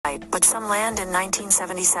site, but some land in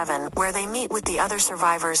 1977, where they meet with the other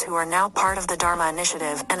survivors who are now part of the Dharma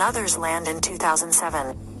Initiative, and others land in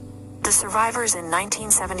 2007. The survivors in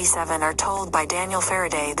 1977 are told by Daniel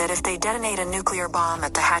Faraday that if they detonate a nuclear bomb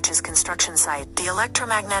at the Hatch's construction site, the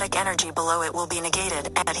electromagnetic energy below it will be negated,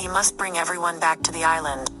 and that he must bring everyone back to the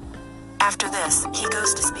island. After this, he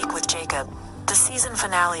goes to speak with Jacob. The season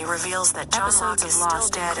finale reveals that John Locke is still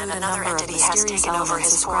dead and another entity has taken over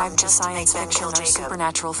his form just to make Ben kill Jacob.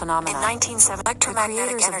 Supernatural phenomena. In 1970,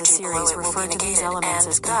 electromagnetic energy below it will be negated, and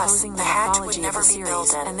thus, the Hatch would never be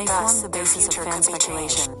built, and thus, their future could be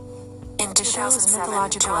changed. In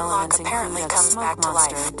 2007, John Locke apparently comes back to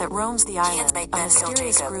life. That roams the island, a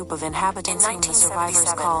mysterious group of inhabitants whom the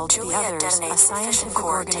survivors called the Others, a scientific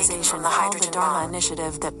organization called the Dharma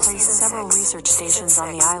Initiative that placed several research stations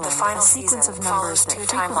on the island, a sequence of numbers that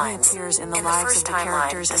frequently appears in the lives of the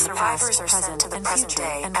characters in the past, present, and future,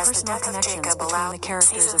 and personal connections between the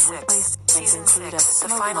characters of replaced include a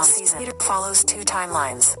the final season follows two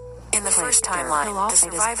timelines. In the first timeline, the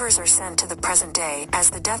survivors are sent to the present day, as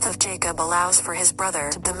the death of Jacob allows for his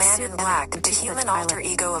brother, the Man in Black, the human alter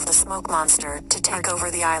ego of the smoke monster, to take over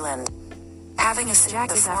the island. Having assumed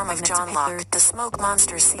the form of John Locke, the smoke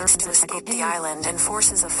monster seeks to escape the island and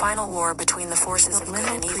forces a final war between the forces of good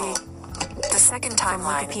and evil. The second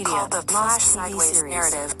timeline, called the Flash Sideways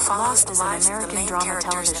narrative, follows the lives of the main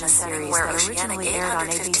characters in a setting where Oceanic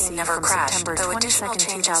 815 never crashed, though additional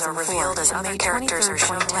changes are revealed as other characters are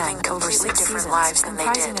shown living completely different lives than they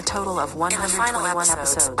did. In the final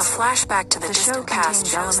episodes, a flashback to the distant past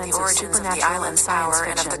shows the origins of the island's power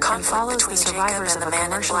and of the conflict between Jacob and the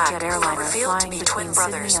Man in Black, who are revealed to be twin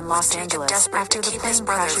brothers, with Jacob desperate to keep his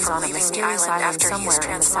brother from leaving the island after he is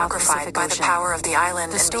transmogrified by the power of the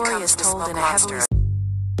island and becomes the smoke monster.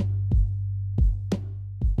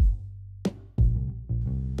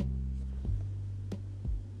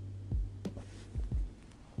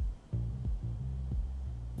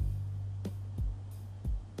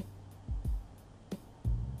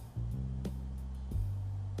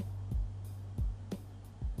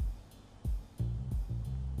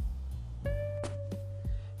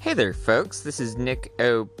 Hey there, folks. This is Nick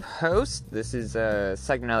O. Post. This is a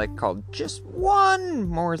segment I like called Just One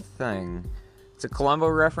More Thing. It's a Columbo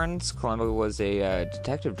reference. Columbo was a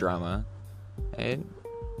detective drama. It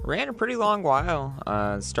ran a pretty long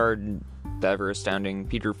while. Starred the ever astounding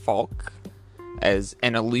Peter Falk as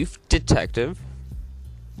an aloof detective.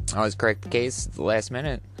 Always correct the case at the last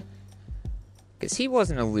minute. Because he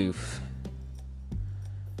wasn't aloof.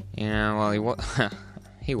 You know, well,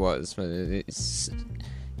 he was, but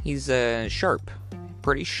he's sharp,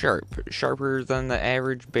 pretty sharp, sharper than the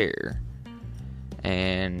average bear,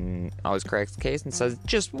 and always cracks the case and says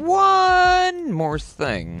just one more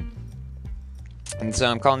thing. And so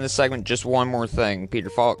I'm calling this segment Just One More Thing. Peter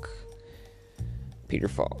Falk he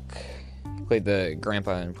played the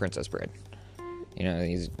grandpa in Princess Bride. You know,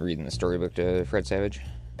 he's reading the storybook to Fred Savage.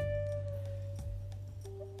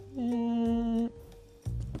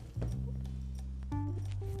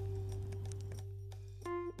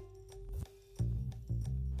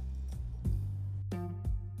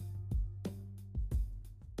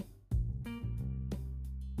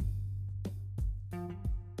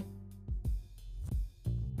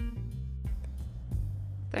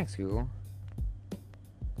 Thanks, Google.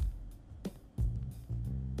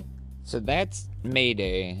 So that's May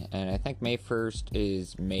Day, and I think May 1st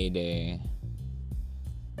is May Day.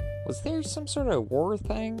 Was there some sort of war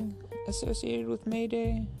thing associated with May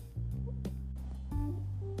Day?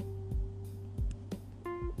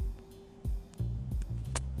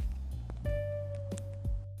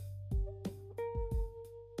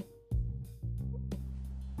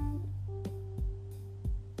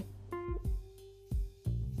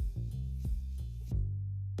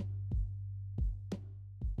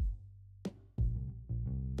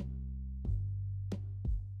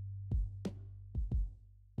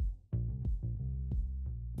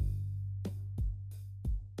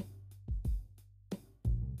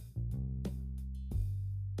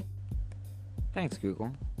 Thanks,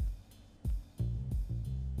 Google.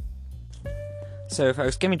 So,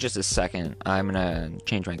 folks, give me just a second. I'm gonna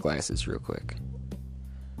change my glasses real quick.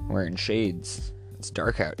 I'm wearing shades. It's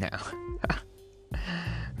dark out now.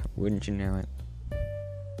 Wouldn't you know it?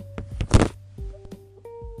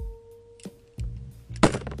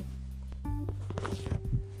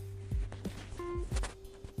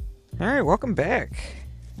 Alright, welcome back.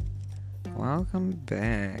 Welcome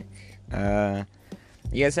back.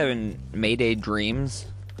 You guys having Mayday dreams?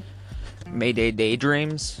 Mayday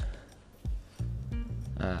daydreams?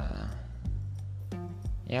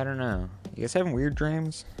 Yeah, I don't know. You guys having weird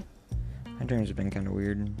dreams? My dreams have been kind of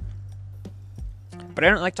weird. But I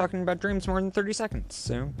don't like talking about dreams more than 30 seconds,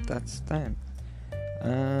 so that's that.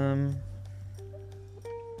 Oh,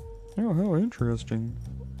 how interesting.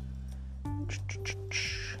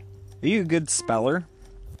 Are you a good speller?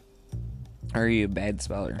 Or are you a bad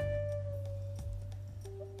speller?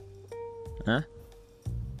 Huh?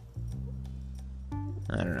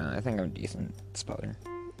 I don't know. I think I'm a decent speller.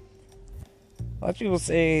 A lot of people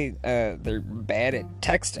say they're bad at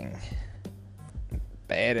texting.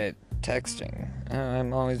 Bad at texting.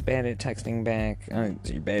 I'm always bad at texting back.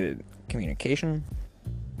 So you're bad at communication?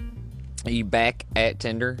 Are you back at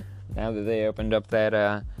Tinder now that they opened up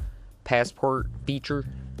that passport feature?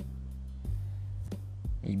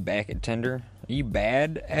 Are you back at Tinder? Are you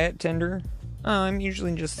bad at Tinder? Oh, I'm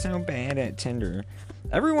usually just so bad at Tinder.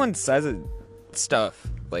 Everyone says it, stuff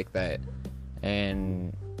like that,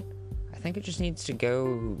 and I think it just needs to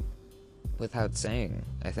go without saying.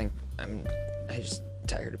 I'm just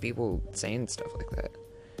tired of people saying stuff like that,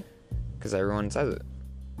 because everyone says it.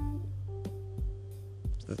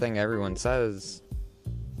 The thing everyone says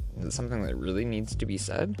is something that really needs to be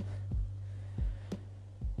said.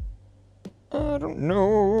 I don't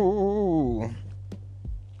know.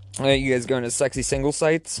 You guys going to sexy single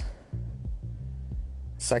sites?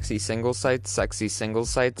 Sexy single sites, sexy single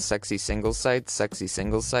sites, sexy single sites, sexy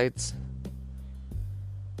single sites.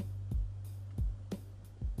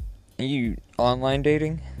 Are you online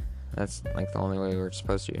dating? That's like the only way we're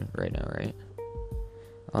supposed to right now, right?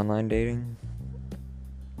 Online dating?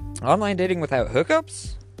 Online dating without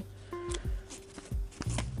hookups?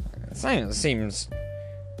 It seems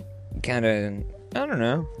kind of, I don't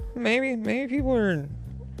know. Maybe people are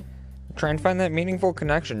trying to find that meaningful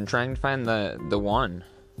connection, trying to find the one.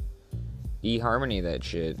 eHarmony that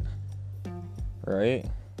shit. Right?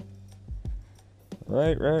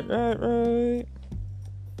 Right.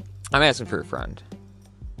 I'm asking for a friend.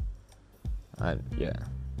 Yeah.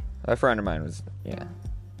 A friend of mine was, yeah.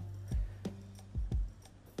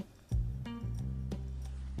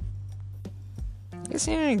 You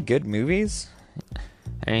seen any good movies?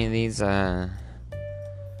 Any of these,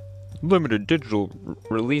 limited digital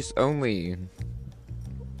release only,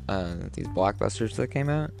 these blockbusters that came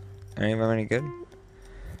out? Any of them any good?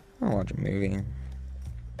 I'll watch a movie.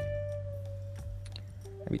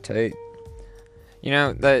 That'd be tight. You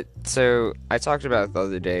know, so, I talked about the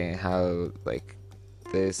other day how, like,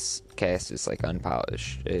 this cast is, like,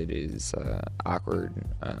 unpolished. It is, awkward.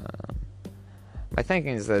 My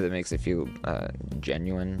thinking is that it makes it feel,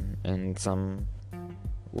 genuine in some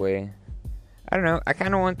way. I don't know, I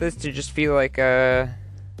kind of want this to just feel like, we're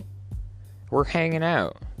hanging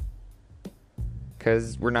out.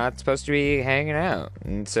 Because we're not supposed to be hanging out.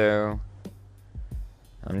 And so,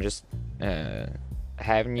 I'm just,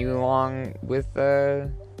 having you along with,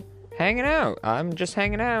 hanging out. I'm just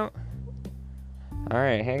hanging out.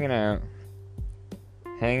 Alright, hanging out.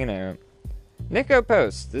 Nico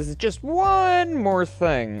posts. This is just one more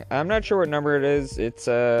thing. I'm not sure what number it is. It's,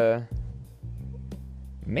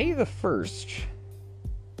 May the 1st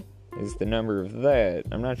is the number of that.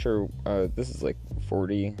 I'm not sure. This is like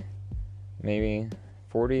 40, maybe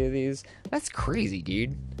 40 of these. That's crazy,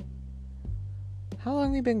 dude. How long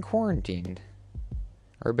have we been quarantined?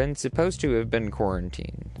 Or been supposed to have been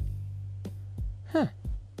quarantined? Huh.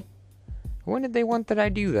 When did they want that I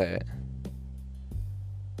do that?